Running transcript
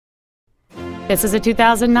This is a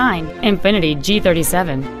 2009 Infiniti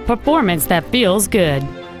G37, performance that feels good.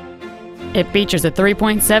 It features a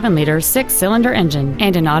 3.7-liter six-cylinder engine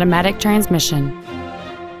and an automatic transmission.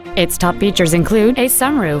 Its top features include a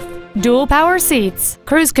sunroof, dual power seats,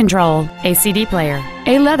 cruise control, a CD player,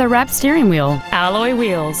 a leather-wrapped steering wheel, alloy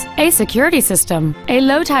wheels, a security system, a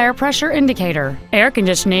low tire pressure indicator, air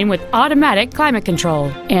conditioning with automatic climate control,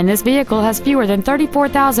 and this vehicle has fewer than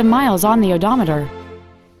 34,000 miles on the odometer.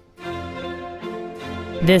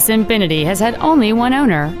 This Infiniti has had only one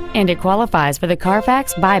owner, and it qualifies for the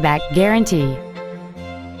Carfax buyback guarantee.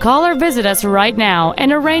 Call or visit us right now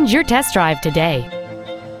and arrange your test drive today.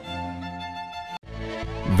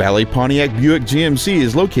 Valley Pontiac Buick GMC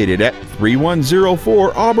is located at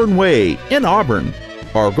 3104 Auburn Way in Auburn.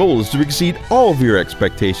 Our goal is to exceed all of your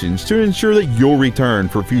expectations to ensure that you'll return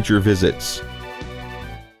for future visits.